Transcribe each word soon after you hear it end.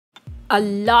A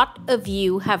lot of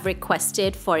you have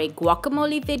requested for a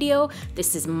guacamole video.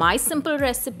 This is my simple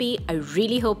recipe. I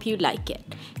really hope you like it.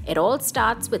 It all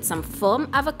starts with some firm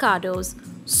avocados,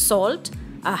 salt,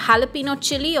 a jalapeno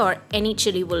chili or any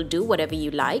chili will do, whatever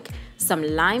you like, some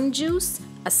lime juice,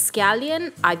 a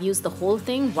scallion, I've used the whole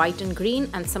thing, white and green,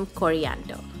 and some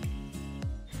coriander.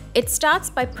 It starts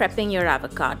by prepping your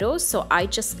avocados, so I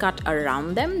just cut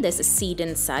around them. There's a seed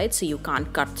inside, so you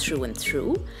can't cut through and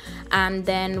through. And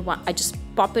then I just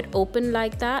pop it open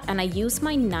like that, and I use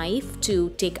my knife to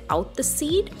take out the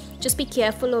seed. Just be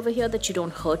careful over here that you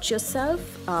don't hurt yourself,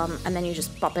 and then you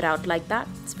just pop it out like that.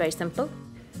 It's very simple.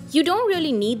 You don't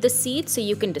really need the seed, so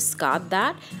you can discard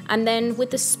that. And then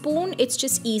with a spoon, it's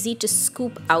just easy to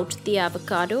scoop out the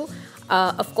avocado.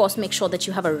 Of course, make sure that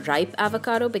you have a ripe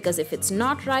avocado, because if it's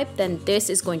not ripe, then this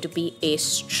is going to be a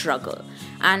struggle.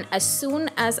 And as soon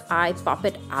as I pop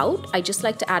it out, I just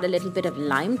like to add a little bit of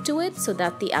lime to it so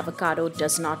that the avocado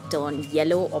does not turn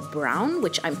yellow or brown,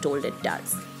 which I'm told it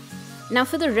does. Now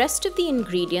for the rest of the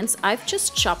ingredients, I've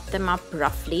just chopped them up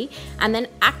roughly, and then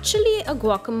actually a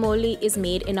guacamole is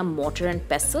made in a mortar and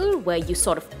pestle where you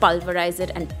sort of pulverize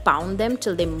it and pound them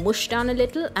till they mush down a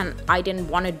little, and I didn't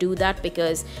want to do that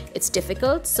because it's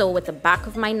difficult. So with the back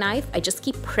of my knife, I just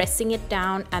keep pressing it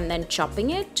down and then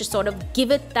chopping it to sort of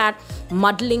give it that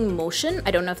muddling motion.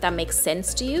 I don't know if that makes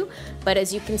sense to you, but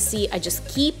as you can see, I just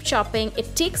keep chopping.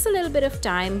 It takes a little bit of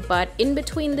time, but in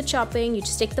between the chopping, you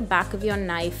just take the back of your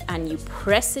knife and you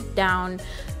press it down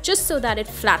just so that it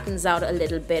flattens out a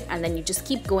little bit, and then you just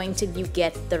keep going till you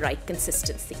get the right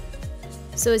consistency.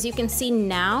 So as you can see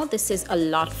now, this is a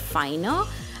lot finer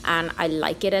and I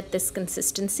like it at this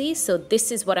consistency. So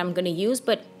this is what I'm going to use,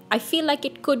 but I feel like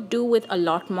it could do with a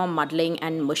lot more muddling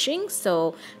and mushing.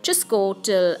 So just go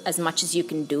till as much as you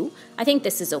can do. I think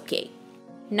this is okay.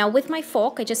 Now with my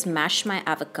fork, I just mash my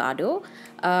avocado.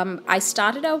 I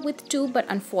started out with 2, but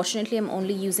unfortunately I'm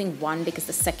only using 1 because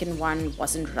the second one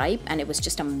wasn't ripe and it was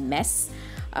just a mess.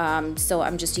 So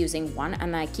I'm just using 1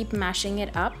 and I keep mashing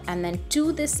it up. And then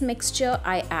to this mixture,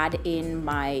 I add in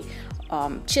my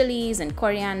chilies and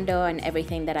coriander and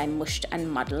everything that I mushed and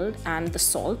muddled, and the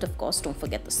salt, of course, don't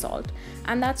forget the salt.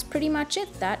 And that's pretty much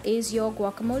it. That is your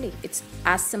guacamole. It's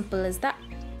as simple as that.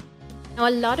 Now, a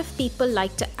lot of people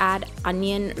like to add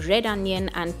onion, red onion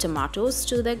and tomatoes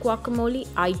to their guacamole.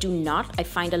 I do not. I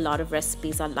find a lot of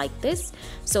recipes are like this.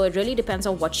 So it really depends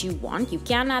on what you want. You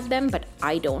can add them, but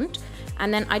I don't.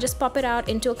 And then I just pop it out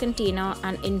into a container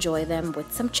and enjoy them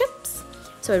with some chips.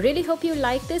 So I really hope you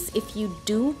like this. If you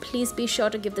do, please be sure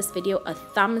to give this video a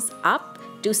thumbs up.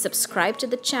 Do subscribe to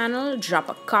the channel, drop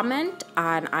a comment,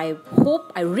 and I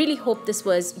really hope this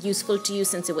was useful to you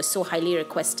since it was so highly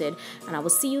requested, and I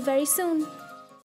will see you very soon.